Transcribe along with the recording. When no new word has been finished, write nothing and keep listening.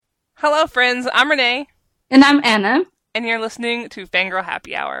Hello, friends. I'm Renee. And I'm Anna. And you're listening to Fangirl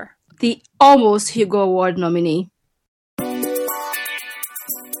Happy Hour. The almost Hugo Award nominee.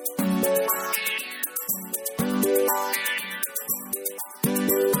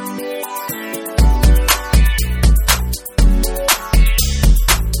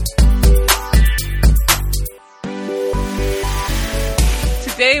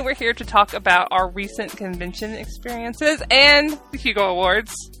 Today we're here to talk about our recent convention experiences and the Hugo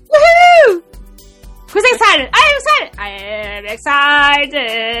Awards. Woohoo! Who's excited? I am excited! I am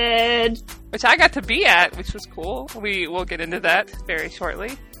excited! Which I got to be at, which was cool. We will get into that very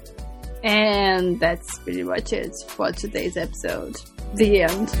shortly. And that's pretty much it for today's episode. The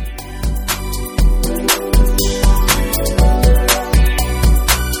end.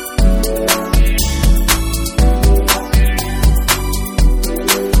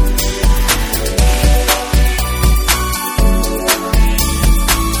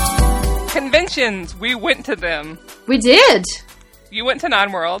 Conventions, we went to them. We did. You went to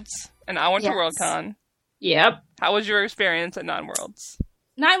Nine Worlds, and I went to Yes. Worldcon. Yep. How was your experience at Nine Worlds?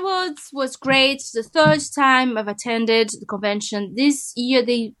 Nine Worlds was great. The third time I've attended the convention. This year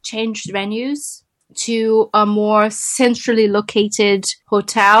they changed venues to a more centrally located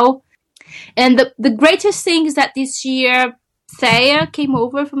hotel. And the greatest thing is that this year Thea came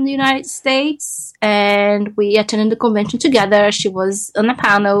over from the United States and we attended the convention together. She was on a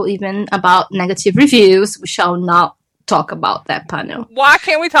panel even about negative reviews. We shall not talk about that panel. Why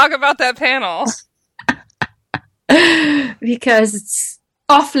can't we talk about that panel? Because it's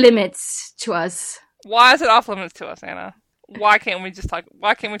off limits to us. Why is it off limits to us, Anna? Why can't we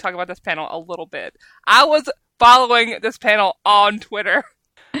talk about this panel a little bit? I was following this panel on Twitter.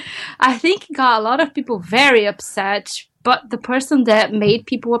 I think it got a lot of people very upset, but the person that made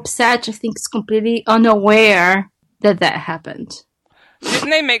people upset, I think, is completely unaware that happened. Didn't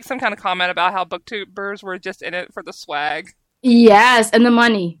they make some kind of comment about how booktubers were just in it for the swag? Yes, and the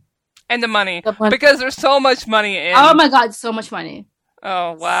money. And the money. Because there's so much money in. Oh my god, so much money.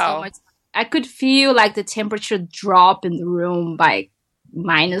 Oh, wow. So much. I could feel like the temperature drop in the room by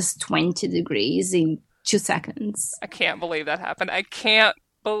minus 20 degrees in 2 seconds. I can't believe that happened. I can't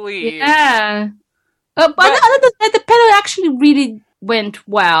believe. Yeah. But other than that, the panel actually really went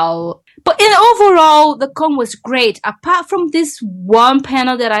well. But overall, the con was great. Apart from this one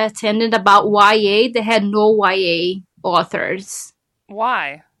panel that I attended about YA, they had no YA authors.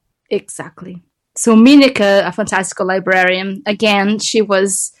 Why? Exactly. So Minika, a fantastical librarian, again, she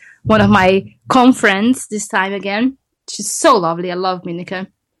was one of my conference this time again. She's so lovely. I love Minika.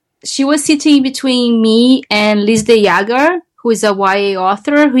 She was sitting between me and Liz de Jager, who is a YA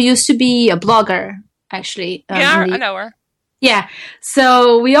author who used to be a blogger, actually. Yeah, I know her. Yeah.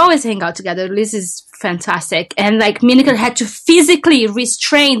 So we always hang out together. Liz is fantastic. And like Minika had to physically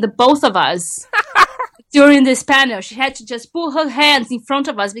restrain the both of us. During this panel, she had to just put her hands in front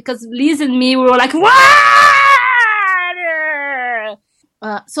of us because Liz and me were like, what?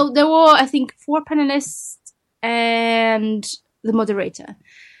 So there were, I think, 4 panelists and the moderator.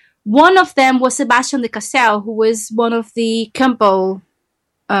 One of them was Sebastian de Cassel, who was one of the Campbell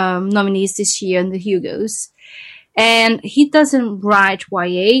nominees this year in the Hugos. And he doesn't write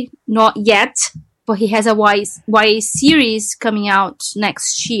YA, not yet, but he has a YA series coming out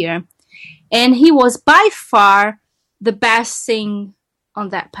next year. And he was by far the best thing on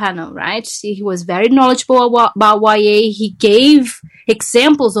that panel, right? He was very knowledgeable about YA. He gave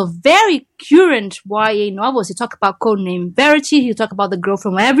examples of very current YA novels. He talked about Codename Verity. He talked about The Girl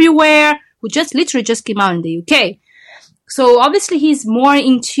from Everywhere, who literally just came out in the UK. So obviously he's more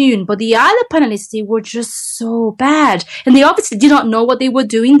in tune. But the other panelists, they were just so bad. And they obviously did not know what they were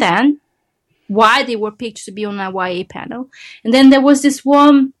doing then, why they were picked to be on a YA panel. And then there was this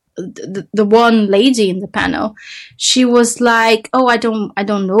one... The one lady in the panel, she was like, oh, I don't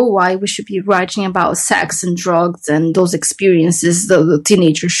know why we should be writing about sex and drugs and those experiences. The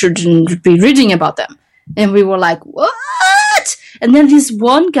teenagers shouldn't be reading about them. And we were like, what? And then this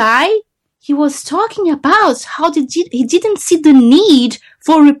one guy, he was talking about how he didn't see the need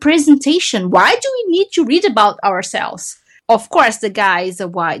for representation. Why do we need to read about ourselves? Of course, the guy is a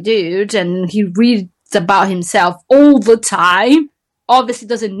white dude and he reads about himself all the time. Obviously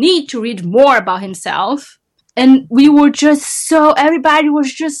doesn't need to read more about himself. And we were just everybody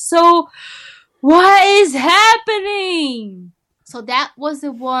was just so, what is happening? So that was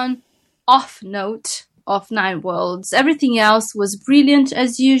the one off note of Nine Worlds. Everything else was brilliant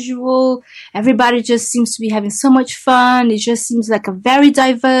as usual. Everybody just seems to be having so much fun. It just seems like a very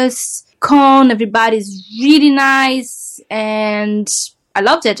diverse con. Everybody's really nice. And I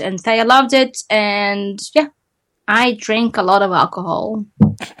loved it. And Thea loved it. And yeah. I drank a lot of alcohol.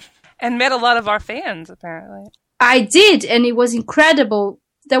 And met a lot of our fans, apparently. I did, and it was incredible.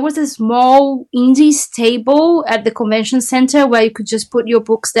 There was a small indies table at the convention center where you could just put your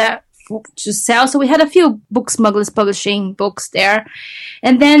books there to sell. So we had a few book smugglers publishing books there.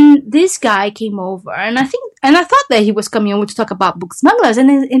 And then this guy came over, and I thought that he was coming over to talk about book smugglers.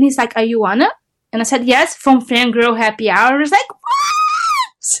 And he's like, "Are you Anna?" And I said, "Yes, from Fangirl Happy Hour." I was like,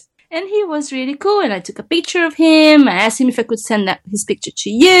 "What?" And he was really cool, and I took a picture of him. I asked him if I could send his picture to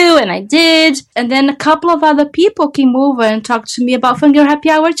you, and I did. And then a couple of other people came over and talked to me about Fangirl Happy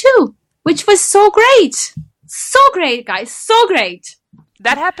Hour too, which was so great. So great, guys. So great.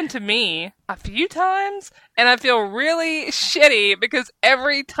 That happened to me a few times, and I feel really shitty because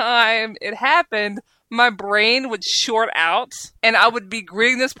every time it happened, my brain would short out, and I would be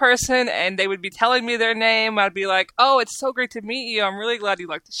greeting this person, and they would be telling me their name. I'd be like, "Oh, it's so great to meet you. I'm really glad you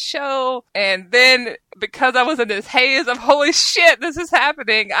like the show." And then, because I was in this haze of, holy shit, this is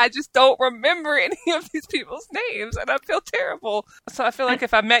happening, I just don't remember any of these people's names, and I feel terrible. So I feel like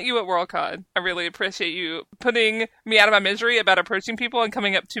if I met you at Worldcon, I really appreciate you putting me out of my misery about approaching people and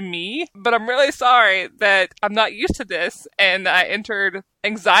coming up to me. But I'm really sorry that I'm not used to this, and I entered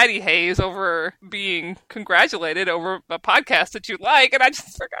anxiety haze over being congratulated over a podcast that you like, and I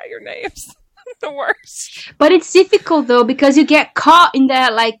just forgot your names. The worst. But it's difficult though, because you get caught in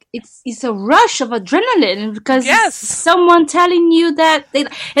that, like, it's a rush of adrenaline because someone telling you that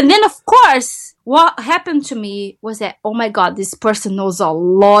and then of course what happened to me was that, oh my god, this person knows a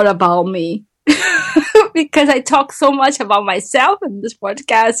lot about me. Because I talk so much about myself in this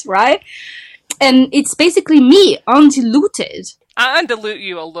podcast, right? And it's basically me, undiluted. I undilute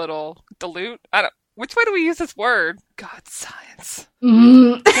you a little. Dilute? I don't. Which way do we use this word? God, science.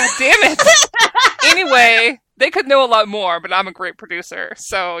 God damn it. Anyway, they could know a lot more, but I'm a great producer,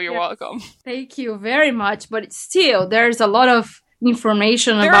 so you're welcome. Thank you very much. But still, there's a lot of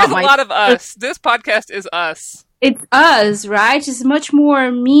information about There is a lot of us. This podcast is us. It's us, right? It's much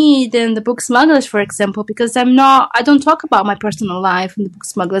more me than the Book Smugglers, for example, because I don't talk about my personal life in the Book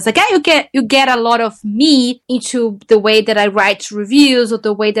Smugglers. Like, you get a lot of me into the way that I write reviews or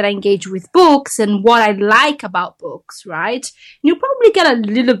the way that I engage with books and what I like about books, right? And you probably get a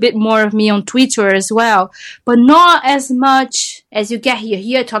little bit more of me on Twitter as well, but not as much as you get here.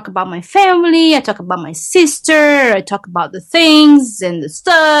 Here I talk about my family, I talk about my sister, I talk about the things and the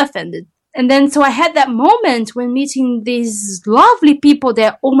stuff and then, so I had that moment when meeting these lovely people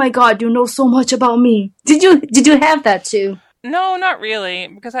that, oh my god, you know so much about me. Did you have that too? No, not really,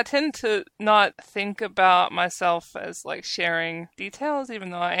 because I tend to not think about myself as, like, sharing details, even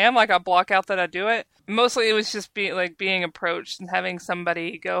though I am. Like, I block out that I do it. Mostly it was just being approached and having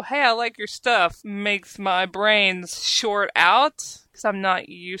somebody go, "Hey, I like your stuff," makes my brain short out, because I'm not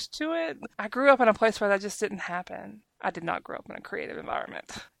used to it. I grew up in a place where that just didn't happen. I did not grow up in a creative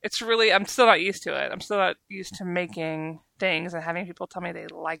environment. I'm still not used to it. I'm still not used to making things and having people tell me they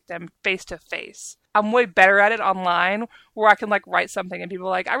like them face to face. I'm way better at it online, where I can, like, write something and people are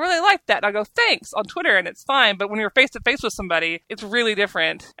like, "I really like that." And I go, "Thanks," on Twitter, and it's fine. But when you're face to face with somebody, it's really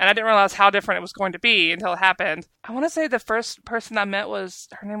different. And I didn't realize how different it was going to be until it happened. I want to say the first person I met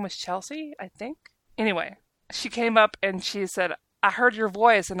her name was Chelsea, I think. Anyway, she came up and she said, "I heard your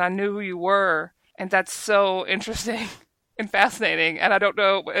voice and I knew who you were." And that's so interesting and fascinating. And I don't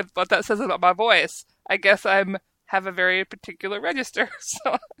know what that says about my voice. I guess have a very particular register.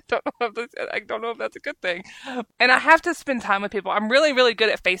 So I don't know if that's a good thing. And I have to spend time with people. I'm really, really good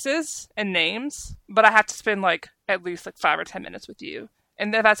at faces and names, but I have to spend, like, at least, like, 5 or 10 minutes with you.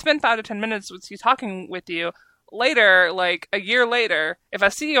 And if I spend 5 to 10 minutes with you talking with you, later, like a year later, if I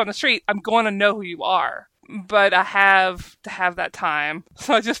see you on the street, I'm going to know who you are. But I have to have that time.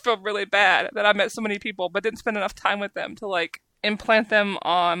 So I just feel really bad that I met so many people, but didn't spend enough time with them to, like, implant them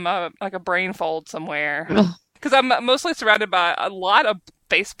on like a brain fold somewhere. Because I'm mostly surrounded by a lot of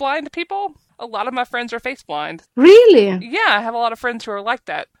face blind people. A lot of my friends are face blind. Really? Yeah, I have a lot of friends who are like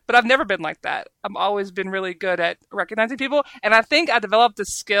that. But I've never been like that. I've always been really good at recognizing people. And I think I developed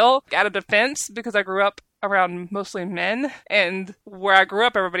this skill out of defense because I grew up around mostly men, and where I grew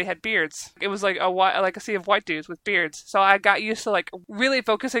up, everybody had beards. It was like a sea of white dudes with beards. So I got used to, like, really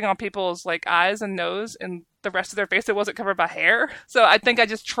focusing on people's, like, eyes and nose and the rest of their face that wasn't covered by hair. So I think I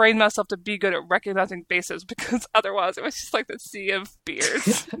just trained myself to be good at recognizing faces, because otherwise it was just like the sea of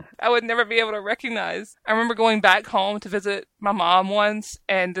beards. I would never be able to recognize. I remember going back home to visit my mom once,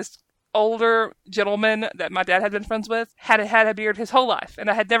 and this older gentleman that my dad had been friends with had a beard his whole life, and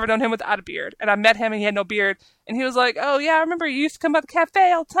I had never known him without a beard. And I met him and he had no beard, and he was like, "Oh yeah, I remember you used to come by the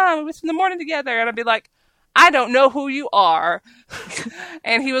cafe all the time. We would spend the morning together." And I'd be like, "I don't know who you are."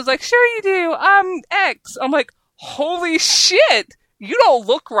 And he was like, "Sure you do. I'm X." I'm like, "Holy shit, you don't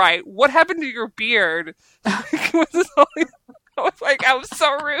look right. What happened to your beard? I was like, I was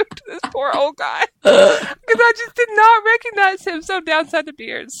so rude to this poor old guy. Because I just did not recognize him so downside to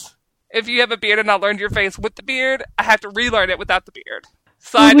beards. If you have a beard and I learned your face with the beard, I have to relearn it without the beard.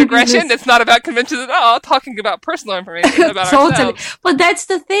 Side digression, it's not about conventions at all, talking about personal information about totally. ourselves. But that's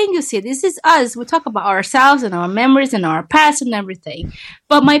the thing, you see. This is us. We talk about ourselves and our memories and our past and everything.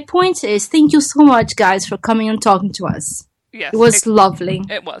 But my point is, thank you so much, guys, for coming and talking to us. Yes, it was lovely.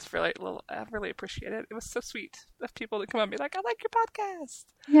 It was really, I really appreciate it. It was so sweet of people to come up and be like, I like your podcast.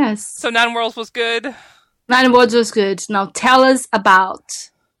 Yes. So Nine Worlds was good. Nine Worlds was good. Now tell us about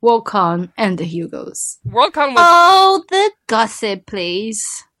Worldcon and the Hugos. Worldcon was... Oh, the gossip,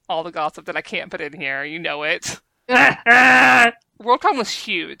 please. All the gossip that I can't put in here. You know it. Worldcon was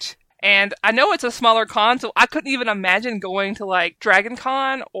huge. And I know it's a smaller con, so I couldn't even imagine going to, like, Dragon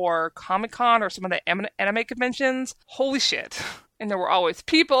Con or Comic Con or some of the anime conventions. Holy shit. And there were always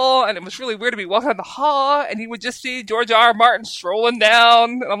people, and it was really weird to be walking down the hall, and you would just see George R. R. Martin strolling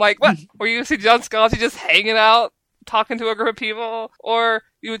down. And I'm like, what? Or you would see John Scalzi just hanging out, talking to a group of people. Or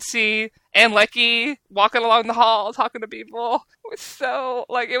you would see Ann Leckie walking along the hall, talking to people. It was so,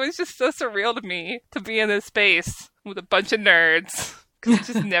 like, it was just so surreal to me to be in this space with a bunch of nerds. Because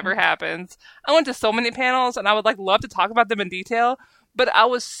it just never happens. I went to so many panels, and I would, like, love to talk about them in detail, but I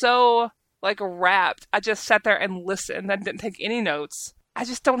was so, like, wrapped. I just sat there and listened and didn't take any notes. I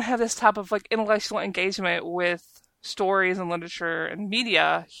just don't have this type of, like, intellectual engagement with stories and literature and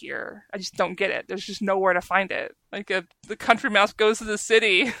media here. I just don't get it. There's just nowhere to find it. Like, the country mouse goes to the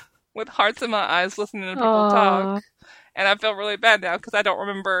city with hearts in my eyes listening to people talk. And I feel really bad now because I don't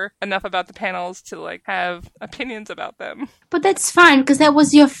remember enough about the panels to, like, have opinions about them. But that's fine, because that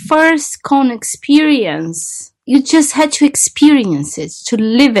was your first con experience. You just had to experience it, to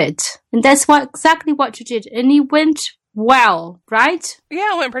live it. And that's exactly what you did. And it went well, right?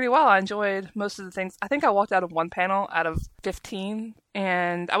 Yeah, it went pretty well. I enjoyed most of the things. I think I walked out of one panel out of 15.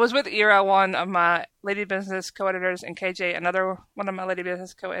 And I was with Ira, one of my Lady Business co-editors, and KJ, another one of my Lady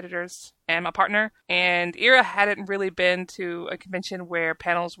Business co-editors, and my partner. And Ira hadn't really been to a convention where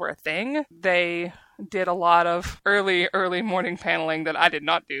panels were a thing. They did a lot of early morning paneling that I did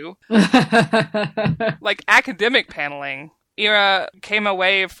not do. Like academic paneling. Ira came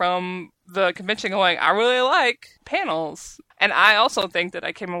away from the convention going, I really like panels. And I also think that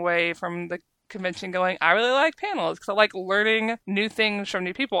I came away from the convention going, I really like panels because I like learning new things from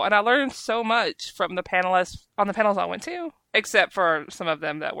new people. And I learned so much from the panelists on the panels I went to, except for some of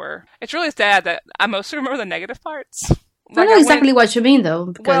them that were... It's really sad that I mostly remember the negative parts. Like I know exactly what you mean, though,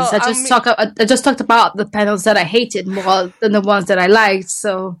 because I just talked about the panels that I hated more than the ones that I liked,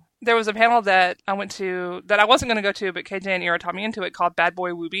 so... There was a panel that I went to that I wasn't going to go to, but KJ and Ira taught me into it, called Bad Boy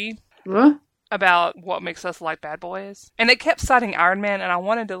Wooby. Huh? About what makes us like bad boys. And they kept citing Iron Man, and I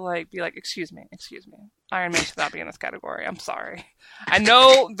wanted to, like, be like, excuse me. Iron Man should not be in this category. I'm sorry. I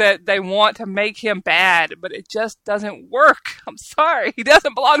know that they want to make him bad, but it just doesn't work. I'm sorry. He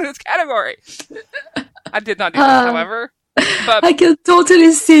doesn't belong in this category. I did not do that, however. But I can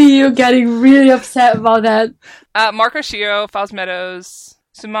totally see you getting really upset about that. Marco Shiro, Faz Meadows,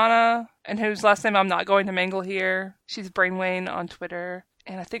 Sumana, and whose last name I'm not going to mangle here. She's Brainwayne on Twitter.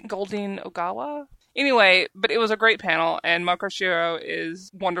 And I think Goldine Ogawa. Anyway, but it was a great panel, and Marco Shiro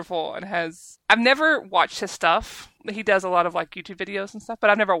is wonderful and has... I've never watched his stuff. He does a lot of, like, YouTube videos and stuff, but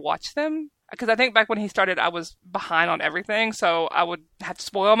I've never watched them. Because I think back when he started, I was behind on everything, so I would have to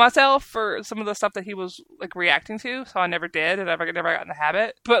spoil myself for some of the stuff that he was, like, reacting to, so I never did, and I never got in the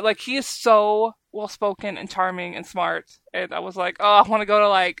habit. But, like, he is so well-spoken and charming and smart, and I was like, oh, I want to go to,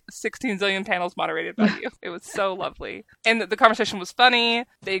 like, 16 zillion panels moderated by you. It was so lovely. And the conversation was funny,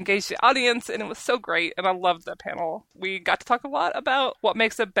 they engaged the audience, and it was so great, and I loved that panel. We got to talk a lot about what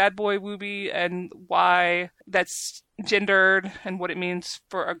makes a bad boy wooby and why that's gendered and what it means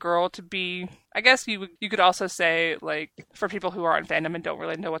for a girl to be. I guess you could also say, like, for people who are in fandom and don't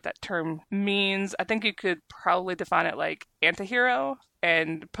really know what that term means, I think you could probably define it like antihero,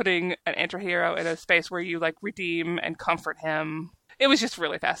 and putting an antihero in a space where you, like, redeem and comfort him. It was just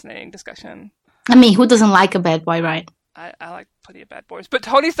really fascinating discussion. I mean, who doesn't like a bad boy, right? I like plenty of bad boys, but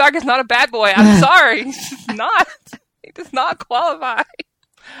Tony Stark is not a bad boy. I'm sorry. He's just not. He does not qualify.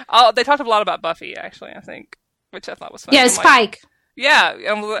 Oh, they talked a lot about Buffy, actually, I think, which I thought was funny. Yeah, Spike. Yeah.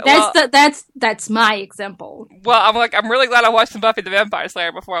 That's my example. Well, I'm really glad I watched some Buffy the Vampire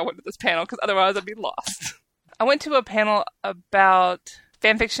Slayer before I went to this panel, because otherwise I'd be lost. I went to a panel about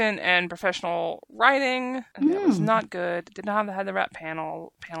fanfiction and professional writing, and it was not good. Did not have the right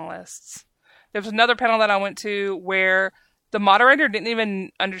panelists. There was another panel that I went to where the moderator didn't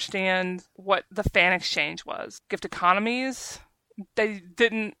even understand what the fan exchange was. Gift economies they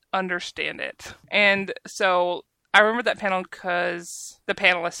didn't understand it. And so I remember that panel because the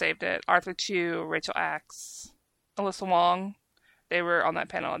panelists saved it. Arthur Chu, Rachel Axe, Alyssa Wong. They were on that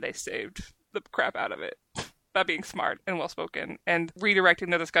panel and they saved the crap out of it by being smart and well-spoken and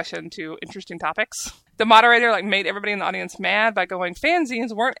redirecting the discussion to interesting topics. The moderator made everybody in the audience mad by going,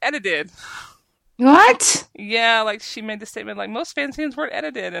 fanzines weren't edited. What? Yeah, she made the statement most fanzines weren't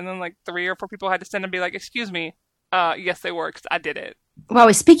edited, and then 3 or 4 people had to stand and be like, excuse me, yes they were, 'cause I did it.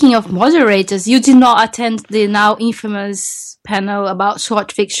 Well, speaking of moderators, you did not attend the now infamous panel about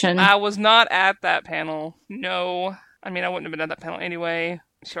short fiction. I was not at that panel. No. I mean, I wouldn't have been at that panel anyway.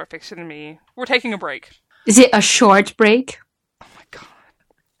 Short fiction and me. We're taking a break. Is it a short break? Oh my god.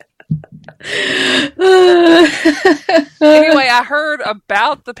 Anyway, I heard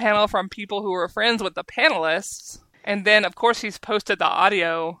about the panel from people who were friends with the panelists. And then, of course, he's posted the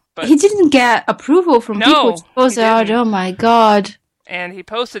audio. But he didn't get approval from people to post the audio. Oh my god. And he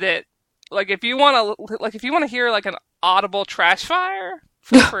posted it. If you want to hear an audible trash fire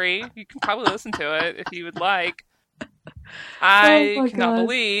for free, you can probably listen to it if you would like. I cannot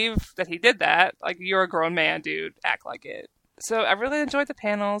believe that he did that. You're a grown man, dude. Act like it. So I really enjoyed the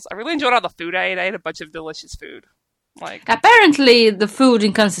panels. I really enjoyed all the food I ate. I ate a bunch of delicious food. Apparently, the food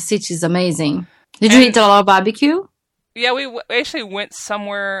in Kansas City is amazing. Did you eat a lot of barbecue? Yeah, we actually went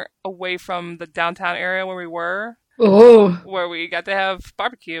somewhere away from the downtown area where we were. Oh. Where we got to have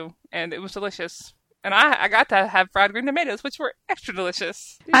barbecue, and it was delicious. And I got to have fried green tomatoes, which were extra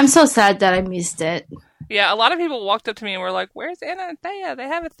delicious. I'm so sad that I missed it. Yeah, a lot of people walked up to me and were like, where's Anna and Thea? They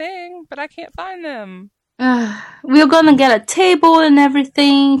have a thing, but I can't find them. We're gonna get a table and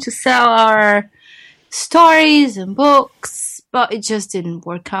everything to sell our stories and books, but it just didn't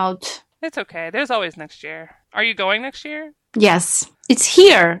work out. It's okay. There's always next year. Are you going next year? Yes. It's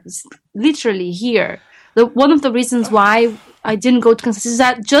here. It's literally here. One of the reasons why I didn't go to Kansas is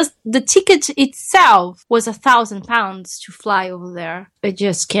that just the ticket itself was £1,000 to fly over there. I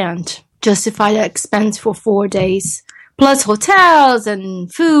just can't justify that expense for 4 days. Plus hotels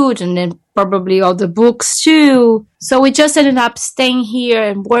and food and then probably all the books too. So we just ended up staying here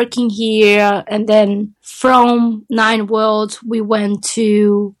and working here. And then from Nine Worlds, we went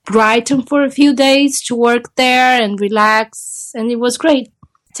to Brighton for a few days to work there and relax. And it was great.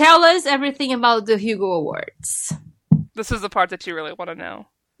 Tell us everything about the Hugo Awards. This is the part that you really want to know.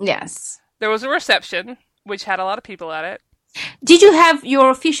 Yes. There was a reception, which had a lot of people at it. Did you have your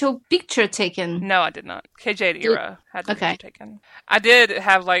official picture taken? No, I did not. KJ and Ira had the picture taken. I did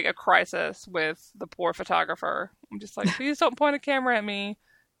have a crisis with the poor photographer. I'm just please don't point a camera at me.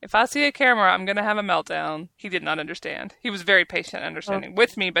 If I see a camera, I'm going to have a meltdown. He did not understand. He was very patient and understanding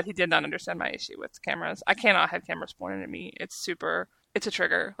with me, but he did not understand my issue with cameras. I cannot have cameras pointed at me. It's a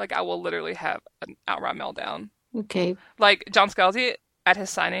trigger. I will literally have an outright meltdown. Okay. John Scalzi at his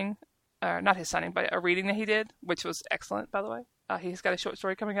signing, not his signing, but a reading that he did, which was excellent, by the way. He's got a short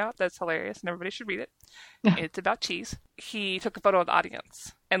story coming out that's hilarious, and everybody should read it. It's about cheese. He took a photo of the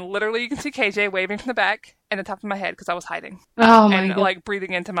audience, and literally you can see KJ waving from the back and the top of my head because I was hiding. Oh my God. And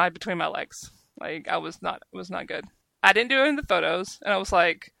breathing into between my legs. It was not good. I didn't do any of the photos, and I was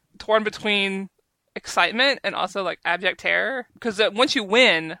torn between excitement and also abject terror because once you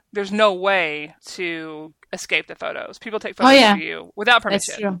win, there's no way to escape the photos. People take photos of you without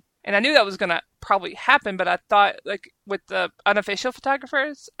permission. That's true. And I knew that was going to probably happen, but I thought, with the unofficial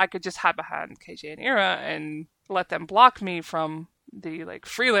photographers, I could just hide behind KJ and Ira and let them block me from the,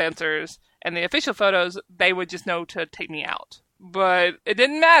 freelancers. And the official photos, they would just know to take me out. But it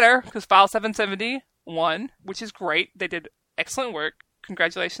didn't matter, because File 770 won, which is great. They did excellent work.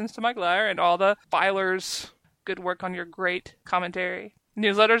 Congratulations to Mike Lyer and all the filers. Good work on your great commentary.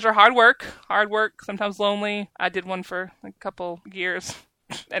 Newsletters are hard work, sometimes lonely. I did one for a couple years.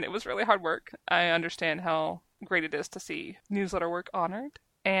 And it was really hard work. I understand how great it is to see newsletter work honored.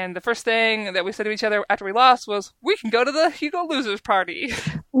 And the first thing that we said to each other after we lost was, we can go to the Hugo Losers Party.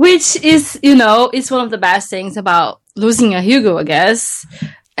 Which is, it's one of the best things about losing a Hugo, I guess.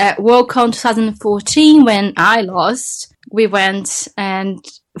 At Worldcon 2014, when I lost, we went, and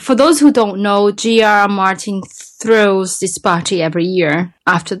for those who don't know, G.R.R. Martin throws this party every year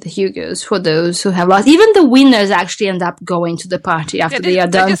after the Hugos for those who have lost. Even the winners actually end up going to the party after they are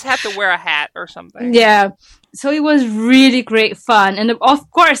done. They just have to wear a hat or something. Yeah. So it was really great fun. And of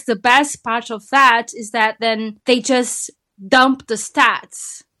course, the best part of that is that then they just dump the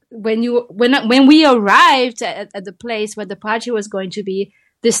stats. When we arrived at the place where the party was going to be,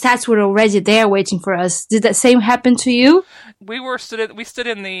 the stats were already there waiting for us. Did that same happen to you? We stood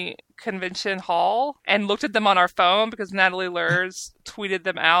in the convention hall and looked at them on our phone because Natalie Lurs tweeted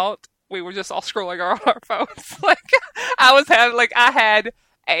them out we were just all scrolling on our phones. Like, I had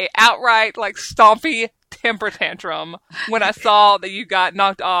a outright, like, stompy temper tantrum when I saw that you got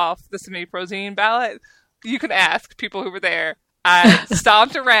knocked off the semi-prozine ballot. You can ask people who were there. I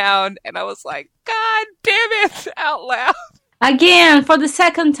stomped around and I was like, God damn it, out loud. Again, for the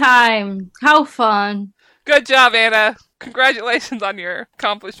second time. How fun. Good job, Anna. Congratulations on your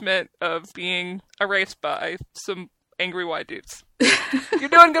accomplishment of being erased by some angry white dudes. You're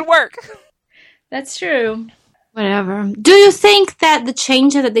doing good work. That's true. Whatever. Do you think that the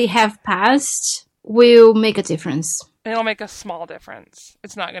changes that they have passed will make a difference? It'll make a small difference.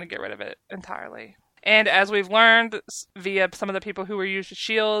 It's not going to get rid of it entirely. And as we've learned via some of the people who were used as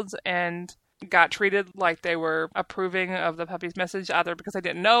shields and got treated like they were approving of the puppy's message, either because they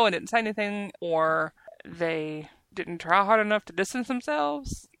didn't know and didn't say anything, or they didn't try hard enough to distance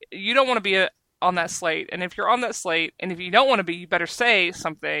themselves. You don't want to be on that slate. And if you're on that slate, and if you don't want to be, you better say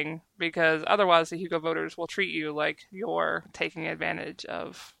something, because otherwise the Hugo voters will treat you like you're taking advantage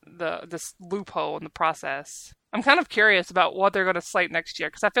of this loophole in the process. I'm kind of curious about what they're going to slate next year,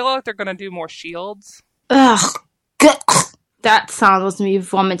 because I feel like they're going to do more shields. Ugh. That sounds me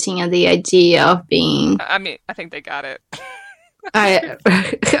vomiting at the idea of being... I mean, I think they got it.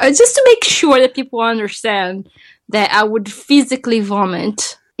 Just to make sure that people understand that I would physically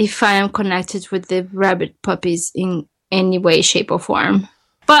vomit if I am connected with the rabbit puppies in any way, shape, or form.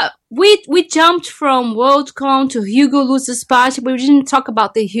 But we jumped from Worldcon to Hugo Losers Party, but we didn't talk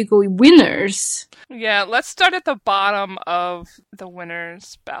about the Hugo winners. Yeah, let's start at the bottom of the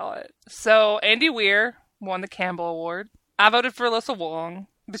winners ballot. So Andy Weir won the Campbell Award. I voted for Alyssa Wong,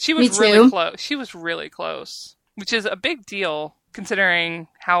 but she was really close. She was really close, which is a big deal considering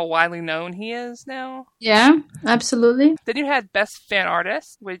how widely known he is now. Yeah, absolutely. Then you had Best Fan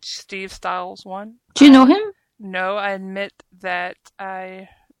Artist, which Steve Stiles won. Do you know him? No, I admit that I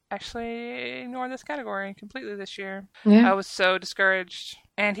actually ignored this category completely this year. Yeah. I was so discouraged.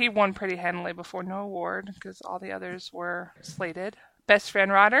 And he won pretty handily before no award, because all the others were slated. Best Fan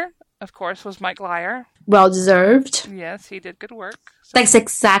Writer, of course, was Mike Lyer. Well deserved. Yes, he did good work. So. That's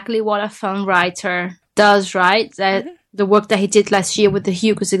exactly what a fan writer does, right? That the work that he did last year with the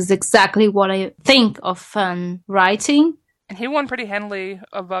Hugos is exactly what I think of fan writing. And he won pretty handily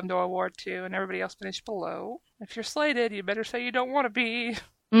above no award, too, and everybody else finished below. If you're slated, you better say you don't want to be.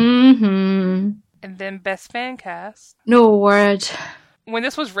 Mm-hmm. And then Best Fan Cast. No word. When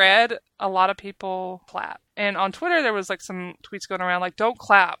this was read, a lot of people clapped. And on Twitter, there was like some tweets going around like, don't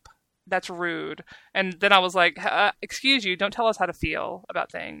clap. That's rude. And then I was like, excuse you, don't tell us how to feel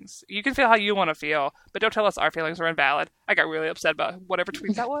about things. You can feel how you want to feel, but don't tell us our feelings are invalid. I got really upset about whatever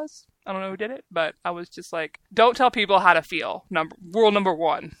tweet that was. I don't know who did it, but I was just like, don't tell people how to feel. Rule number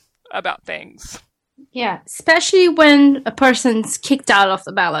one about things. Yeah, especially when a person's kicked out of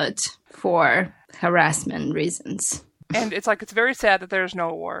the ballot for harassment reasons. And it's like, it's very sad that there's no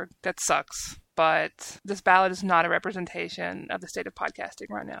award. That sucks. But this ballot is not a representation of the state of podcasting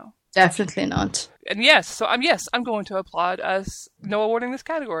right now. Definitely not. And I'm going to applaud us no awarding this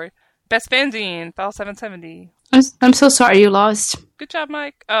category. Best Fanzine, File 770. I'm so sorry you lost. Good job,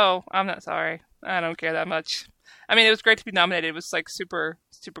 Mike. Oh, I'm not sorry. I don't care that much. I mean, it was great to be nominated. It was like super,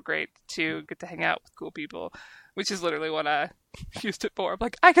 super great to get to hang out with cool people, which is literally what I used it for. I'm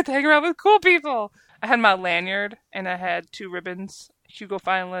like, I get to hang around with cool people. I had my lanyard and I had 2 ribbons, Hugo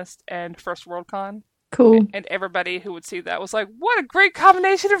Finalist and First Worldcon. Cool. And everybody who would see that was like, what a great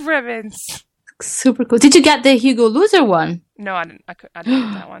combination of ribbons. Super cool. Did you get the Hugo Loser one? No, I didn't. I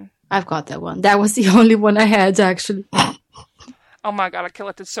didn't get that one. I've got that one. That was the only one I had, actually. Oh my god, I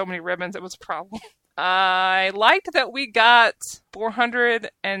collected so many ribbons. It was a problem. I liked that we got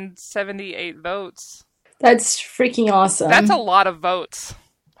 478 votes. That's freaking awesome. That's a lot of votes.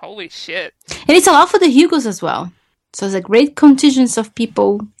 Holy shit. And it's a lot for the Hugos as well. So it's a great contingent of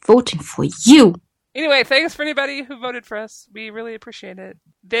people voting for you. Anyway, thanks for anybody who voted for us. We really appreciate it.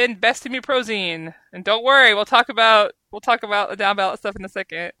 Then Best Timmy Prozine. And don't worry, we'll talk about the down ballot stuff in a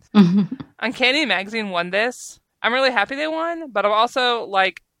second. Uncanny Magazine won this. I'm really happy they won, but I'm also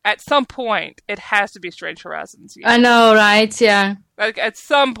like, at some point, it has to be Strange Horizons. I know, right? Yeah. Like, at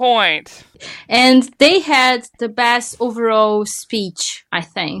some point. And they had the best overall speech, I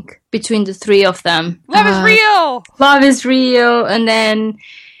think, between the 3 of them. Love is real! Love is real. And then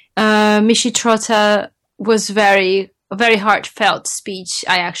Mishi Trota was a very heartfelt speech.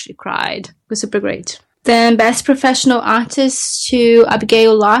 I actually cried. It was super great. Then Best Professional Artist to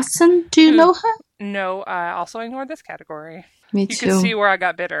Abigail Larson. Do you know her? No, I also ignored this category. Me You too. can see where I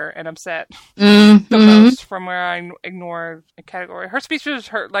got bitter and upset Mm-hmm. the most from where I ignored a category. Her speech was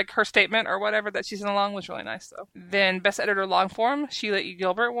her statement or whatever that she sent along was really nice though. Then Best Editor Long Form, Sheila E.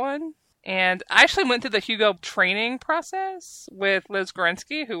 Gilbert won. And I actually went through the Hugo training process with Liz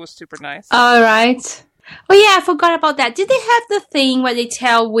Gorensky, who was super nice. All right. Oh yeah, I forgot about that. Did they have the thing where they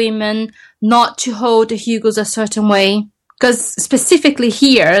tell women not to hold the Hugos a certain way? Because specifically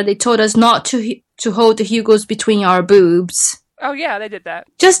here, they told us not to hold the Hugos between our boobs. Oh yeah, they did that.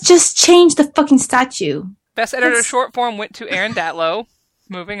 Just change the fucking statue. Best Editor Short Form went to Erin Datlow.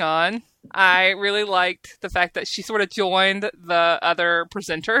 Moving on. I really liked the fact that she sort of joined the other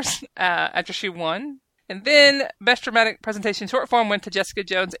presenters after she won. And then Best Dramatic Presentation Short Form went to Jessica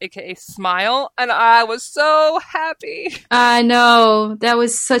Jones, aka Smile, and I was so happy. I know. That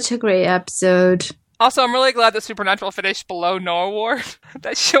was such a great episode. Also, I'm really glad that Supernatural finished below no award.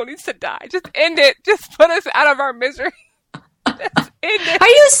 That show needs to die. Just end it. Just put us out of our misery. Just end it. Are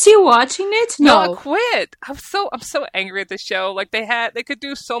you still watching it? No, I quit. I'm so angry at the show. Like they could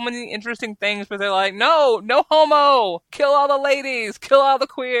do so many interesting things, but they're like, no homo, kill all the ladies, kill all the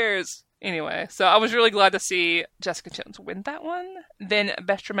queers. Anyway, so I was really glad to see Jessica Jones win that one. Then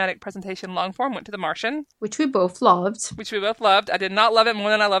Best Dramatic Presentation Long Form went to The Martian. Which we both loved. I did not love it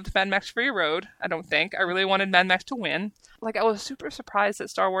more than I loved Mad Max Fury Road, I don't think. I really wanted Mad Max to win. Like, I was super surprised that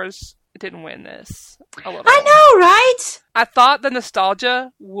Star Wars didn't win this a little. I know, right? I thought the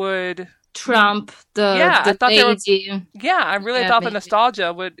nostalgia would trump the I thought lady. I really thought the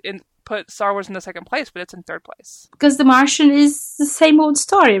nostalgia would put Star Wars in the second place, but it's in third place. Because The Martian is the same old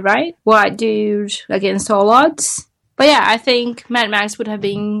story, right? White dude against all odds. But yeah, I think Mad Max would have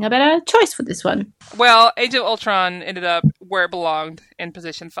been a better choice for this one. Well, Age of Ultron ended up where it belonged, in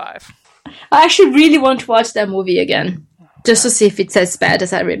position 5. I actually really want to watch that movie again. Just to see if it's as bad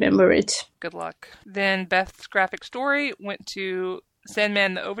as I remember it. Good luck. Then Best Graphic Story went to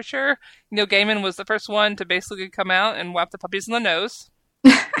Sandman the Overture. Neil Gaiman was the first one to basically come out and wipe the puppies in the nose.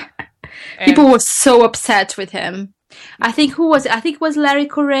 People were so upset with him. I think it was Larry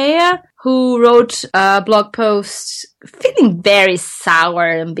Correa who wrote a blog post feeling very sour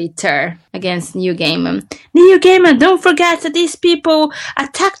and bitter against Neil Gaiman. Neil Gaiman, don't forget that these people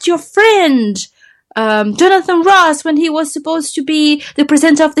attacked your friend, Jonathan Ross, when he was supposed to be the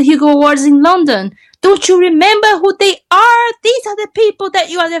presenter of the Hugo Awards in London. Don't you remember who they are? These are the people that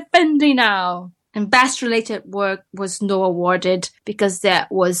you are defending now. And Best Related Work was not awarded because that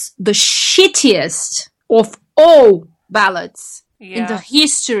was the shittiest of all ballads in the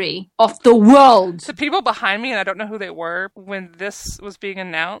history of the world. The people behind me, and I don't know who they were, when this was being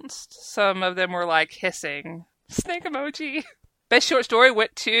announced, some of them were like hissing. Snake emoji. Best Short Story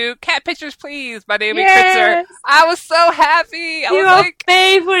went to Cat Pictures Please by Naomi Kritzer. I was so happy. Your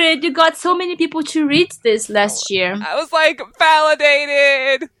favorite. You got so many people to read this last year. I was like,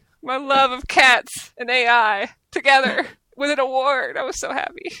 validated. My love of cats and AI together with an award. I was so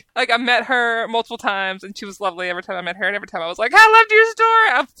happy. Like, I met her multiple times, and she was lovely every time I met her, and every time I was like, I loved your story.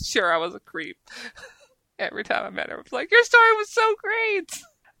 I'm sure I was a creep. Every time I met her, I was like, your story was so great.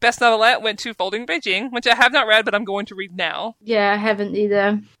 Best Novelette went to Folding Beijing, which I have not read, but I'm going to read now. Yeah, I haven't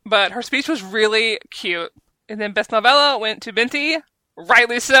either. But her speech was really cute. And then Best Novella went to Binti.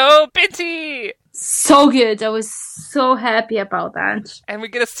 Rightly so, Binti! So good. I was so happy about that. And we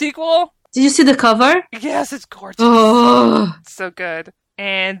get a sequel. Did you see the cover? Yes, it's gorgeous. Oh, so good.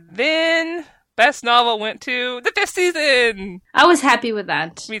 And then Best Novel went to The Fifth Season. I was happy with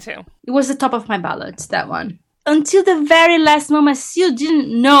that. Me too. It was the top of my ballads, that one. Until the very last moment, I still didn't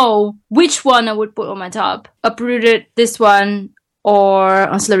know which one I would put on my top. Uprooted, this one, or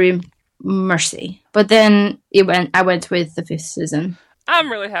Ancillary Mercy. But then I went with The Fifth Season.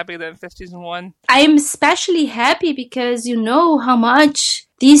 I'm really happy that Fifth Season won. I'm especially happy because you know how much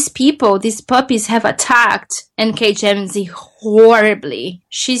these puppies have attacked NK horribly.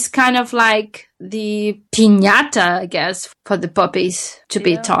 She's kind of like the piñata, I guess, for the puppies to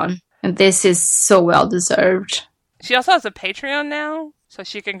be torn. And this is so well deserved. She also has a Patreon now, so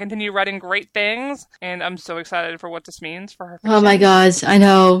she can continue writing great things. And I'm so excited for what this means for her fiction. Oh my god, I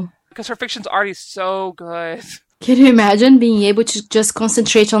know. Because her fiction's already so good. Can you imagine being able to just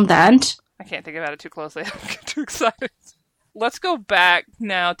concentrate on that? I can't think about it too closely. I'm too excited. Let's go back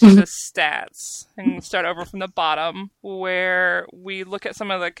now to the stats and start over from the bottom, where we look at some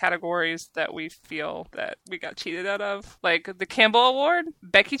of the categories that we feel that we got cheated out of. Like the Campbell Award,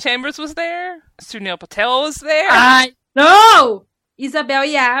 Becky Chambers was there, Sunil Patel was there. No! Isabel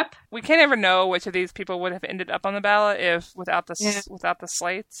Yap. We can't ever know which of these people would have ended up on the ballot without the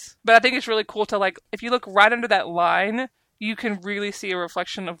slates. But I think it's really cool to, like, if you look right under that line, you can really see a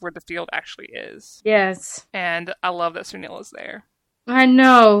reflection of where the field actually is. Yes. And I love that Sunila's there. I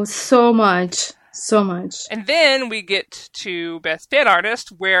know, so much. So much. And then we get to Best Fan Artist,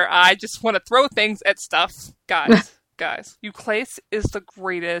 where I just want to throw things at stuff. Guys, Euclase is the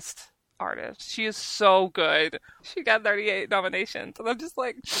greatest artist. She is so good. She got 38 nominations. And I'm just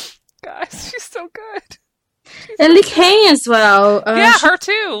like, guys, she's so good. And Lick Hain as well. Yeah, her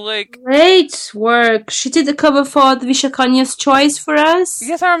too. Like, great work. She did the cover for the Vishakanya's Choice for us.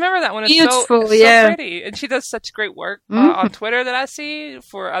 Yes, I remember that one. It's beautiful, so pretty. And she does such great work on Twitter that I see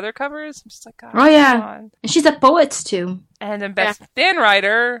for other covers. I'm just like, God, come on. And she's a poet too. And then Best Fan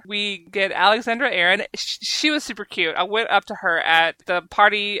Writer, we get Alexandra Aaron. She was super cute. I went up to her at the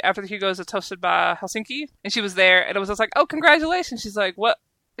party after the Hugos was hosted by Helsinki, and she was there, and it was just like, oh, congratulations. She's like, what?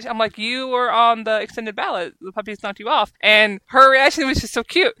 I'm like, you were on the extended ballot. The puppies knocked you off. And her reaction was just so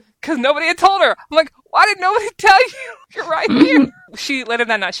cute because nobody had told her. I'm like, why did nobody tell you? You're right here. She, later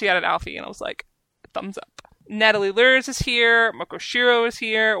that night, she got an Alfie, and I was like, thumbs up. Natalie Lurs is here. Moko Shiro is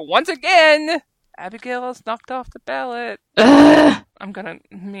here. Once again, Abigail is knocked off the ballot. I want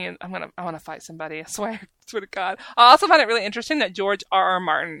to fight somebody. I swear to God. I also find it really interesting that George R.R.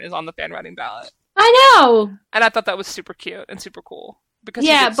 Martin is on the fan writing ballot. I know. And I thought that was super cute and super cool. Because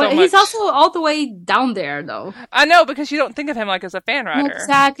he's also all the way down there, though. I know, because you don't think of him like as a fan writer.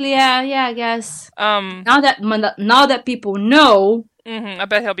 Exactly. Yeah. I guess. Now that people know, I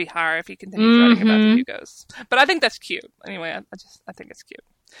bet he'll be higher if he continues writing about the Hugos. But I think that's cute. Anyway, I think it's cute.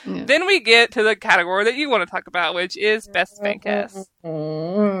 Yeah. Then we get to the category that you want to talk about, which is Best Fan Cast,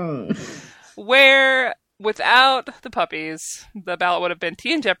 where without the puppies, the ballot would have been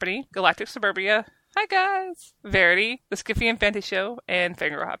Tea and Jeopardy, Galactic Suburbia. Hi guys! Verity, The Skiffy and Fantasy Show, and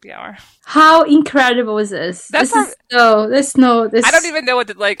Fangirl Happy Hour. How incredible is this? I don't even know what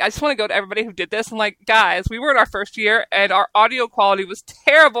to, I just want to go to everybody who did this and guys, we were in our first year and our audio quality was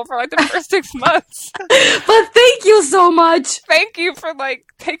terrible for the first 6 months. But thank you so much! Thank you for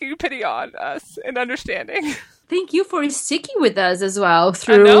taking pity on us and understanding. Thank you for sticking with us as well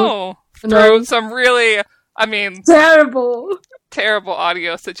through some really, terrible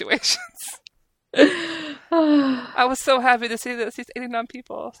audio situations. I was so happy to see this. These 89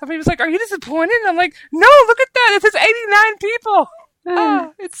 people. Somebody was like, "Are you disappointed?" And I'm like, "No, look at that! It says 89 people.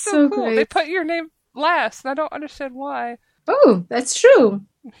 It's so cool. Great. They put your name last, and I don't understand why." Oh, that's true.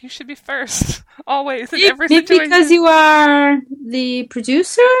 You should be first, always in every situation. Because you are the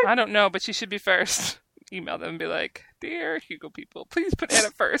producer. I don't know, but you should be first. Email them and be like, "Dear Hugo people, please put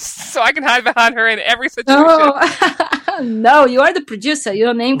Anna first, so I can hide behind her in every situation." No, you are the producer.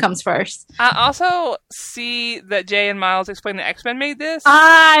 Your name comes first. I also see that Jay and Miles Explain the X-Men made this.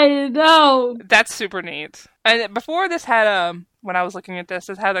 I know. That's super neat. And before this had when I was looking at this,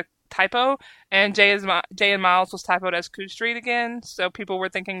 it had a typo, and Jay and Miles was typoed as Coode Street again, so people were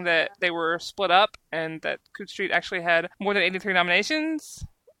thinking that they were split up and that Coode Street actually had more than 83 nominations.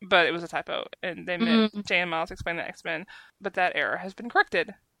 But it was a typo, and they meant Jay and Miles Explain the X-Men. But that error has been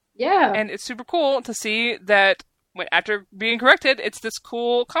corrected. Yeah. And it's super cool to see that after being corrected, it's this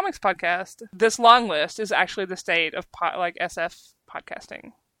cool comics podcast. This long list is actually the state of SF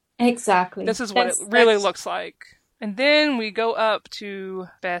podcasting. Exactly. This is what it really looks like. And then we go up to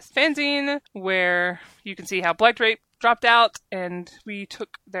Best Fanzine, where you can see how Black Drape dropped out, and we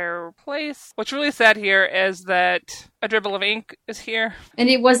took their place. What's really sad here is that A Dribble of Ink is here. And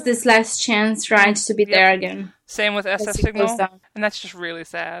it was this last chance, right, to be there again. Same with SF Signal, and that's just really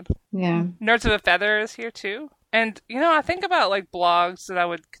sad. Yeah. Nerds of a Feather is here, too. And, I think about, blogs that I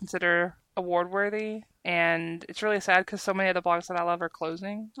would consider award-worthy, and it's really sad because so many of the blogs that I love are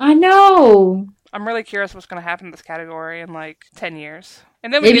closing. I know! I'm really curious what's going to happen to this category in, 10 years.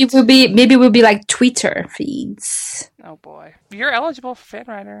 And then maybe we'll be like Twitter feeds. Oh boy, you're eligible for fan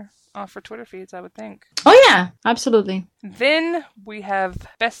writer for Twitter feeds, I would think. Oh yeah, absolutely. Then we have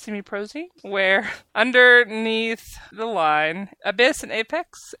Best Semi-Prosy, where underneath the line, Abyss and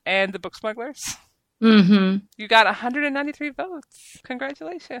Apex and the Book Smugglers. Mm-hmm. You got 193 votes.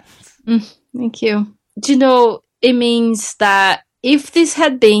 Congratulations. Thank you. Do you know, it means that if this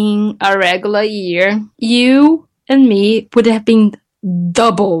had been a regular year, you and me would have been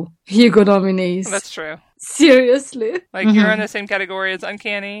double Hugo nominees. That's true. Seriously. You're in the same category as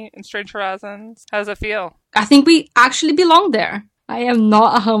Uncanny and Strange Horizons. How does it feel? I think we actually belong there. I am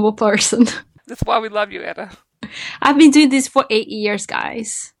not a humble person. That's why we love you, Anna. I've been doing this for 8 years,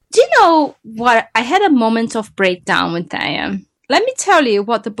 guys. Do you know what? I had a moment of breakdown with Thea. Let me tell you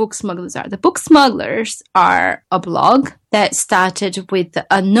what the Book Smugglers are. The Book Smugglers are a blog that started with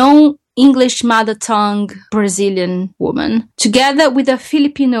a non-English mother tongue Brazilian woman together with a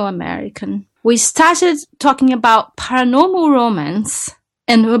Filipino American we started talking about paranormal romance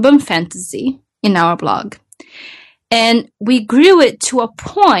and urban fantasy in our blog. And we grew it to a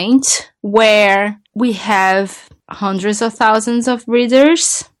point where we have hundreds of thousands of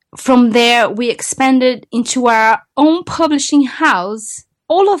readers. From there, we expanded into our own publishing house.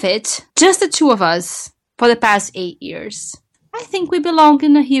 All of it, just the two of us, for the past 8 years. I think we belong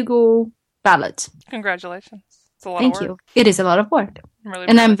in a Hugo ballot. Congratulations. It's a lot Thank of work. you. It is a lot of work. Really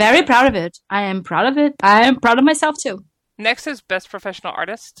And I'm very proud of it. I am proud of it. I am proud of myself too. Next is Best Professional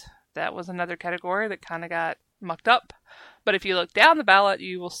Artist. That was another category that kind of got mucked up. But if you look down the ballot,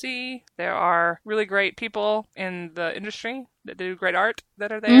 you will see there are really great people in the industry that do great art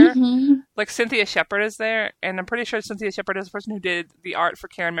that are there. Mm-hmm. Like Cynthia Shepard is there, and I'm pretty sure Cynthia Shepard is the person who did the art for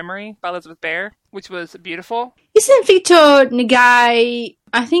Care and Memory by Elizabeth Bear, which was beautiful. Isn't Victor Nagai,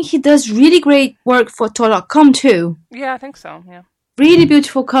 I think he does really great work for Tor.com too. Yeah, I think so, yeah. Really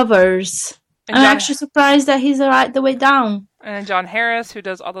beautiful covers. And I'm John- actually surprised that he's right the way down. And John Harris, who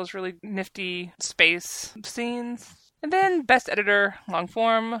does all those really nifty space scenes. And then Best Editor, long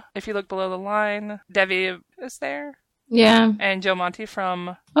form. If you look below the line, Devi is there. Yeah. And Joe Monti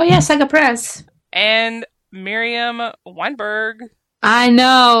from... Oh yeah, Saga Press. And Miriam Weinberg. I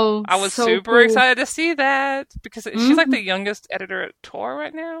know. I was So super cool. excited to see that. Because she's like the youngest editor at Tor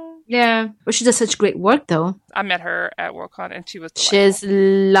right now. Yeah. But she does such great work though. I met her at Worldcon and she was delightful. She's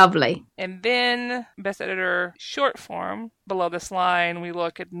lovely. And then Best Editor short form. Below this line, we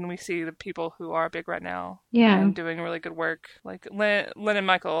look at and we see the people who are big right now. Yeah. And doing really good work. Like Lynn and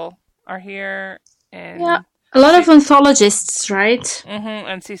Michael are here. And Yeah. A lot of anthologists, right?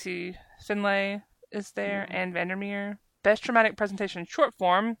 and Cece Finlay is there. And Vandermeer. Best Dramatic Presentation short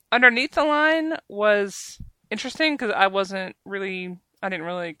form. Underneath the line was interesting because I didn't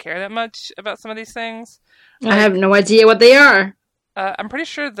really care that much about some of these things. I have no idea what they are. I'm pretty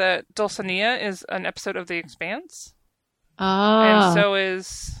sure that Dulcinea is an episode of The Expanse. Ah.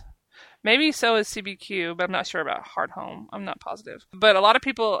 And maybe so is CBQ, but I'm not sure about Hard Home. I'm not positive. But a lot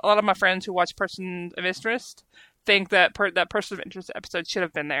of my friends who watch Person of Interest think that that Person of Interest episode should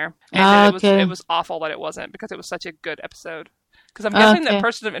have been there. And it was awful that it wasn't because it was such a good episode. Because I'm guessing that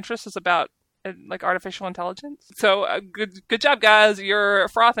Person of Interest is about like artificial intelligence. So good job, guys. Your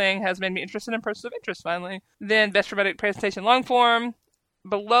frothing has made me interested in Person of Interest finally. Then Best Dramatic Presentation long form.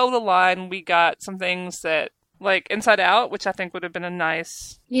 Below the line, we got some things that like Inside Out, which I think would have been a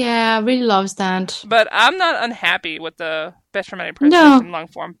nice... Yeah, I really loves that. But I'm not unhappy with the Best Dramatic Presentation long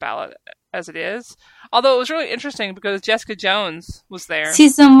form ballot as it is. Although it was really interesting because Jessica Jones was there.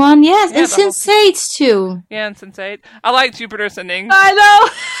 Season 1, yes. Yeah, and Sense8 too. Yeah, and Sense8. I like Jupiter Ascending. I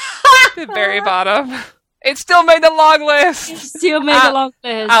know! The very bottom. It still made the long list. It still made the long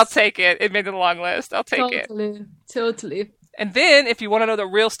list. I'll take it. It made the long list. I'll take it. Totally. And then, if you want to know the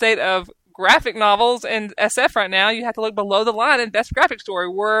real state of graphic novels in SF right now, you have to look below the line in Best Graphic Story,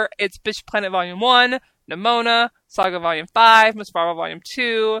 where it's Bishop Planet Volume 1, Nimona, Saga Volume 5, Miss Marvel Volume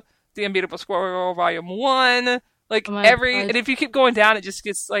 2, The Unbeatable Squirrel Volume 1. Like, God. and if you keep going down, it just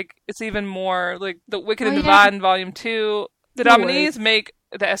gets, like, it's even more, like, The Wicked and Divine Volume 2. The nominees make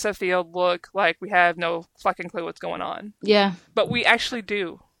the SF field look like we have no fucking clue what's going on. Yeah. But we actually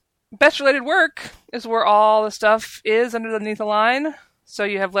do. Best Related Work is where all the stuff is underneath the line. So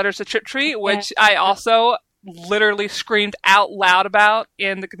you have Letters to Trip Tree, which I also literally screamed out loud about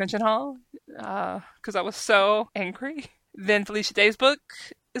in the convention hall because I was so angry. Then Felicia Day's book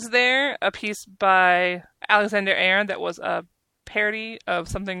is there, a piece by Alexander Aaron that was a parody of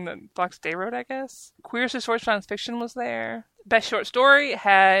something that Fox Day wrote, I guess. Queers to Short Science Fiction was there. Best Short Story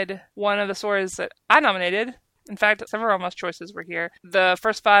had one of the stories that I nominated. In fact, several of my choices were here. The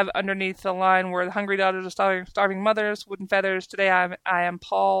first 5 underneath the line were The Hungry Daughters of Starving Mothers, Wooden Feathers, Today I Am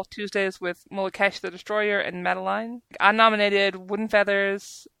Paul, Tuesdays with Molokash the Destroyer, and Madeline. I nominated Wooden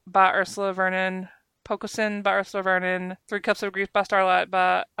Feathers by Ursula Vernon, Pocosin by Ursula Vernon, 3 Cups of Grief by Starlight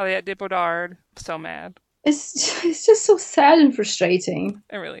by Aliette de Bodard. So mad. It's just so sad and frustrating.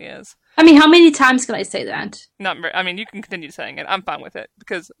 It really is. I mean, how many times can I say that? You can continue saying it. I'm fine with it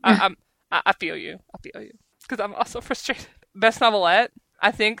because I feel you. I feel you. Because I'm also frustrated. Best Novelette,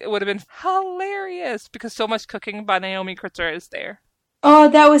 I think it would have been hilarious because So Much Cooking by Naomi Kritzer is there. Oh,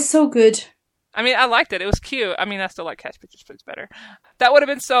 that was so good. I mean, I liked it. It was cute. I mean, I still like Cash Pictures, but it's better. That would have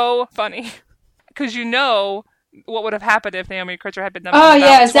been so funny. Because you know what would have happened if Naomi Kritzer had been done. Oh,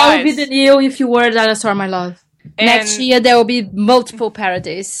 yes. That would be the new If You Were a Dinosaur, My Love. And next year, there will be multiple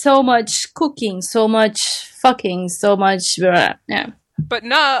parodies. So much cooking, so much fucking, so much... Yeah. But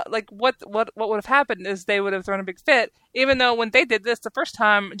not, like, what would have happened is they would have thrown a big fit, even though when they did this the first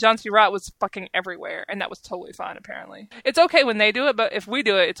time, John C. Rott was fucking everywhere, and that was totally fine, apparently. It's okay when they do it, but if we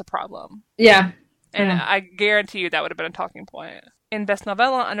do it, it's a problem. Yeah. And I guarantee you that would have been a talking point. In Best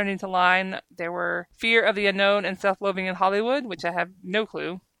Novella, underneath the line, there were Fear of the Unknown and Self-Loathing in Hollywood, which I have no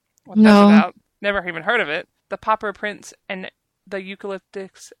clue what that's about. Never even heard of it. The Pauper Prince and the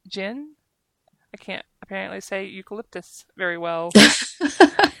Eucalyptus Gin. I can't apparently say eucalyptus very well.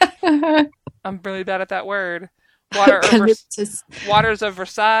 I'm really bad at that word. Waters of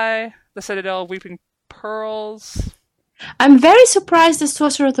Versailles, The Citadel of Weeping Pearls. I'm very surprised the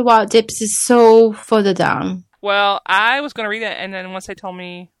Sorcerer of the Wild Depths is so further down. Well, I was going to read it, and then once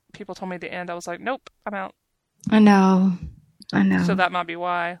people told me the end, I was like, nope, I'm out. I know. So that might be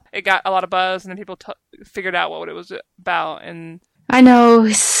why. It got a lot of buzz, and then people figured out what it was about, and... I know,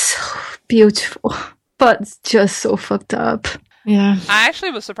 it's so beautiful, but it's just so fucked up. Yeah. I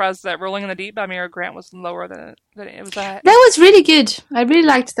actually was surprised that Rolling in the Deep by Mira Grant was lower than it was. That was really good. I really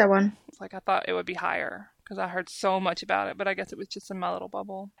liked that one. Like, I thought it would be higher, because I heard so much about it, but I guess it was just in my little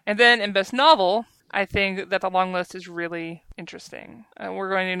bubble. And then in Best Novel, I think that the long list is really interesting. We're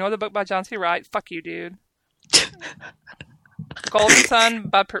going to Another Book by John C. Wright. Fuck you, dude. Golden Sun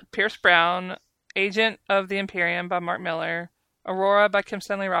by Pierce Brown. Agent of the Imperium by Mark Miller. Aurora by Kim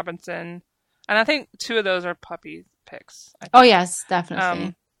Stanley Robinson. And I think 2 of those are puppy picks. Oh, yes,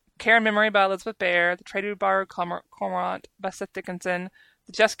 definitely. Care and Memory by Elizabeth Bear. The Trade Bar Cormorant by Seth Dickinson.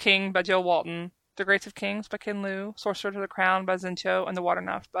 The Just King by Joe Walton. The Greats of Kings by Ken Liu. Sorcerer to the Crown by Zincho. And The Water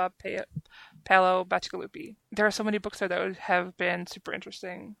Knife by Paolo Bacigalupi. There are so many books there that would have been super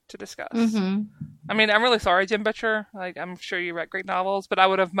interesting to discuss. Mm-hmm. I mean, I'm really sorry, Jim Butcher. Like, I'm sure you write great novels, but I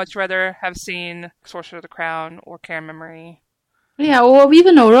would have much rather have seen Sorcerer to the Crown or Care and Memory. Yeah, or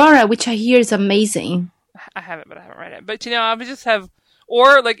even Aurora, which I hear is amazing. I haven't, but I haven't read it. But, I would just have...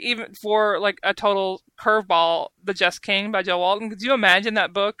 Or, like, even for, like, a total curveball, The Just King by Joe Walton. Could you imagine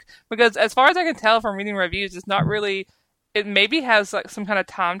that book? Because as far as I can tell from reading reviews, it's not really... It maybe has, like, some kind of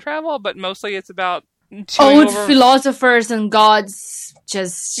time travel, but mostly it's about... Old philosophers and gods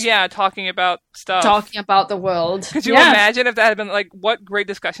just... Yeah, talking about stuff. Talking about the world. Could you imagine if that had been, like, what great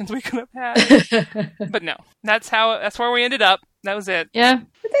discussions we could have had? But no. That's where we ended up. That was it. Yeah.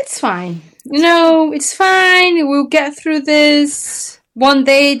 But that's fine. It's fine. We'll get through this. One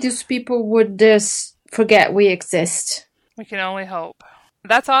day, these people would just forget we exist. We can only hope.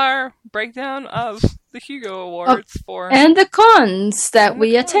 That's our breakdown of the Hugo Awards and the cons that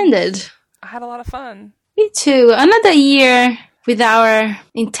we attended. I had a lot of fun. Me too. Another year with our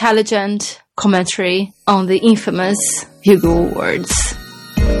intelligent commentary on the infamous Hugo Awards.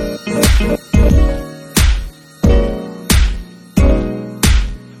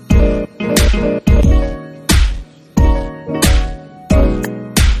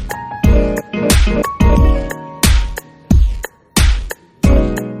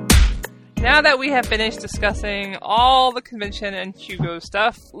 Now that we have finished discussing all the convention and Hugo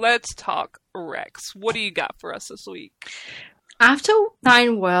stuff, let's talk Rex. What do you got for us this week? After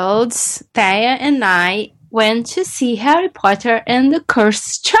 9 Worlds, Thea and I went to see Harry Potter and the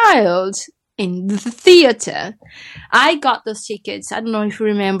Cursed Child in the theater. I got those tickets. I don't know if you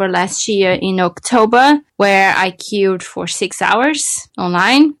remember last year in October, where I queued for 6 hours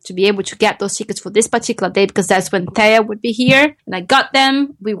online to be able to get those tickets for this particular day, because that's when Thea would be here. And I got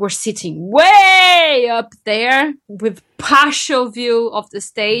them. We were sitting way up there with partial view of the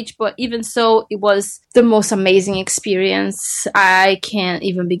stage, but even so, it was the most amazing experience. I can't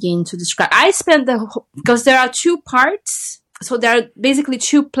even begin to describe. I spent because there are 2 parts. So there are basically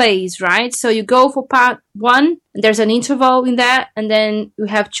 2 plays, right? So you go for part 1, and there's an interval in that, and then you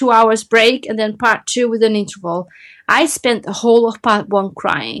have 2 hours break, and then part 2 with an interval. I spent the whole of part 1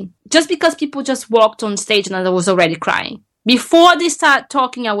 crying. Just because people just walked on stage and I was already crying. Before they start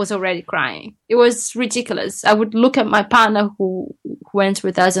talking, I was already crying. It was ridiculous. I would look at my partner who went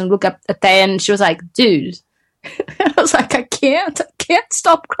with us and look at Thea, and she was like, dude. I was like, I can't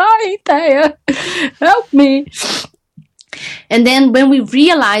stop crying, Thea. Help me. And then when we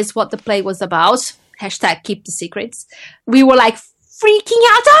realized what the play was about, #keep the secrets, we were like freaking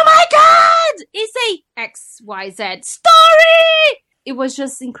out. Oh my God! It's a XYZ story! It was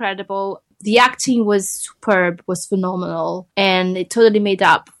just incredible. The acting was superb, was phenomenal. And it totally made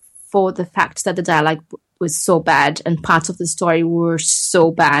up for the fact that the dialogue was so bad and parts of the story were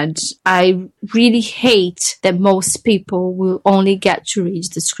so bad. I really hate that most people will only get to read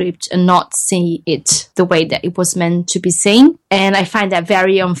the script and not see it the way that it was meant to be seen. And I find that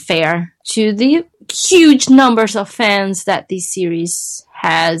very unfair to the huge numbers of fans that this series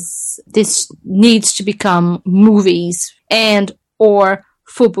has. This needs to become movies and or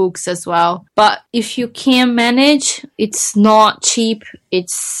full books as well. But if you can manage, it's not cheap.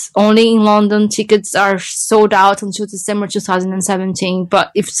 It's only in London. Tickets are sold out until December 2017.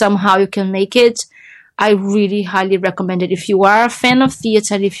 But if somehow you can make it, I really highly recommend it. If you are a fan of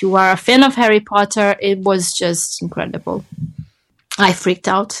theater, if you are a fan of Harry Potter, it was just incredible. I freaked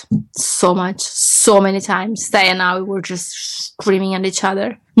out so much, so many times. They and I were just screaming at each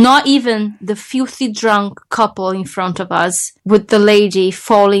other. Not even the filthy drunk couple in front of us with the lady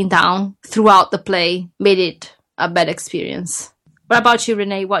falling down throughout the play made it a bad experience. What about you,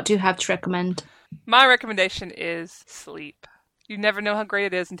 Renee? What do you have to recommend? My recommendation is sleep. You never know how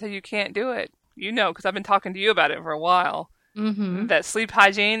great it is until you can't do it. You know, because I've been talking to you about it for a while. Mm-hmm. That sleep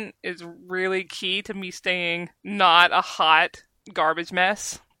hygiene is really key to me staying not a hot garbage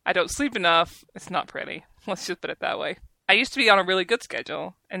mess. I don't sleep enough. It's not pretty. Let's just put it that way. I used to be on a really good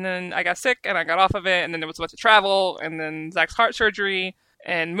schedule, and then I got sick and I got off of it, and then there was a bunch of travel, and then Zach's heart surgery,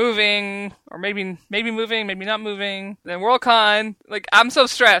 and moving, or maybe moving, maybe not moving, then Worldcon. Like, I'm so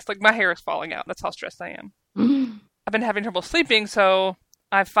stressed. Like, my hair is falling out. That's how stressed I am. Mm-hmm. I've been having trouble sleeping, so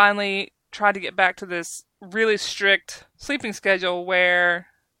I finally tried to get back to this really strict sleeping schedule where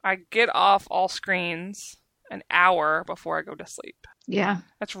I get off all screens an hour before I go to sleep. Yeah.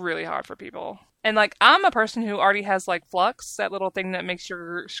 That's really hard for people. And, like, I'm a person who already has, like, Flux, that little thing that makes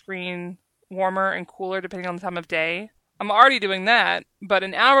your screen warmer and cooler depending on the time of day. I'm already doing that, but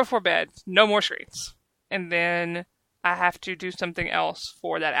an hour before bed, no more screens. And then I have to do something else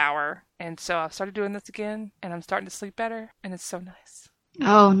for that hour. And so I've started doing this again, and I'm starting to sleep better, and it's so nice.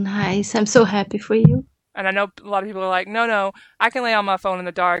 Oh, nice. I'm so happy for you. And I know a lot of people are like, no, I can lay on my phone in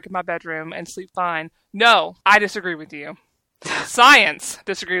the dark in my bedroom and sleep fine. No, I disagree with you. Science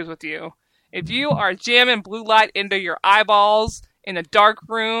disagrees with you. If you are jamming blue light into your eyeballs in a dark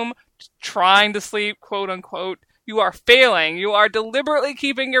room, trying to sleep, quote unquote, you are failing. You are deliberately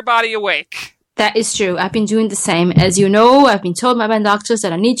keeping your body awake. That is true. I've been doing the same. As you know, I've been told by my doctors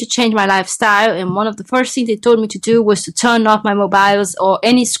that I need to change my lifestyle, and one of the first things they told me to do was to turn off my mobiles or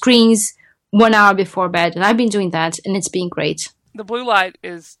any screens 1 hour before bed, and I've been doing that, and it's been great. The blue light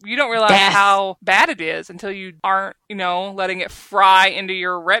is, you don't realize how bad it is until you aren't, letting it fry into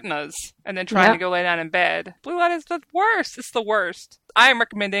your retinas and then trying to go lay down in bed. Blue light is the worst. It's the worst. I am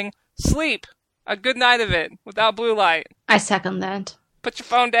recommending sleep. A good night of it without blue light. I second that. Put your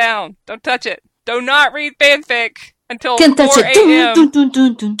phone down. Don't touch it. Do not read fanfic until 4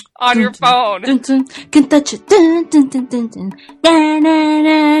 a.m. on your phone. Can touch it.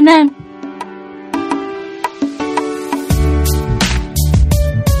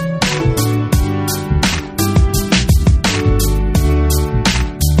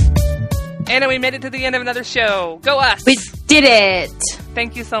 And we made it to the end of another show. Go us! We did it!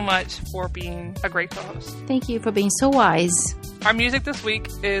 Thank you so much for being a great co-host. Thank you for being so wise. Our music this week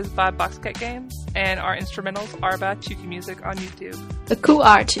is by Boxcat Games, and our instrumentals are by Chuki Music on YouTube. The cool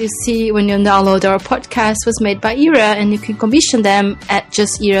art you see when you download our podcast was made by Ira, and you can commission them at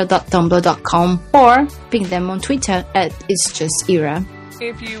justira.tumblr.com or ping them on Twitter at itsjustira.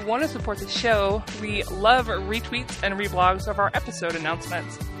 If you want to support the show, we love retweets and reblogs of our episode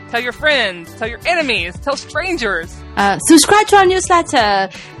announcements. Tell your friends, tell your enemies, tell strangers. Subscribe to our newsletter.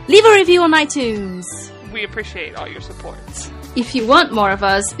 Leave a review on iTunes. We appreciate all your supports. If you want more of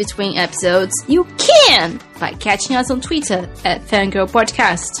us between episodes, you can by catching us on Twitter at Fangirl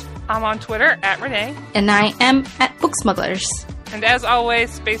Podcast. I'm on Twitter at Renee. And I am at Booksmugglers. And as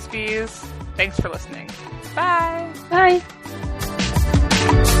always, Space Bees, thanks for listening. Bye. Bye.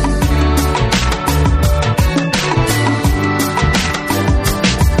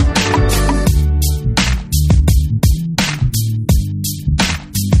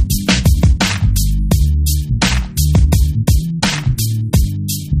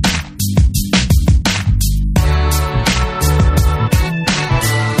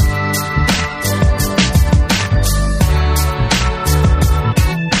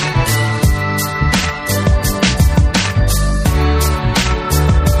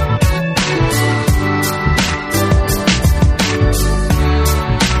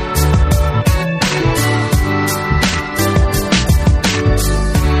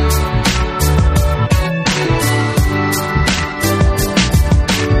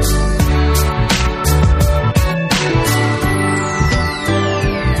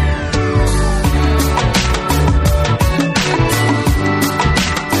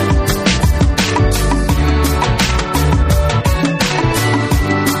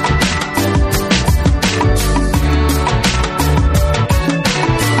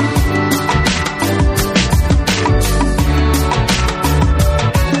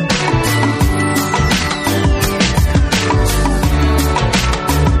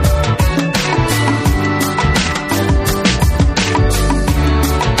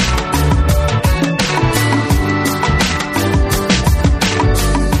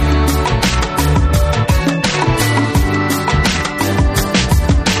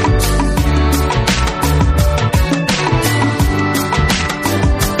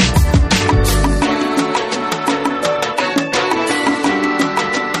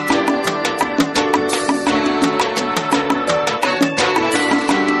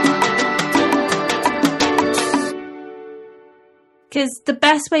 because the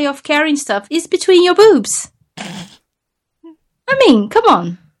best way of carrying stuff is between your boobs. I mean, come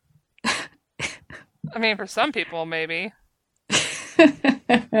on. I mean, for some people, maybe.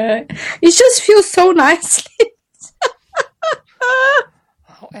 It just feels so nicely.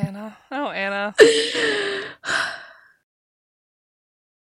 Oh, Anna. Oh, Anna.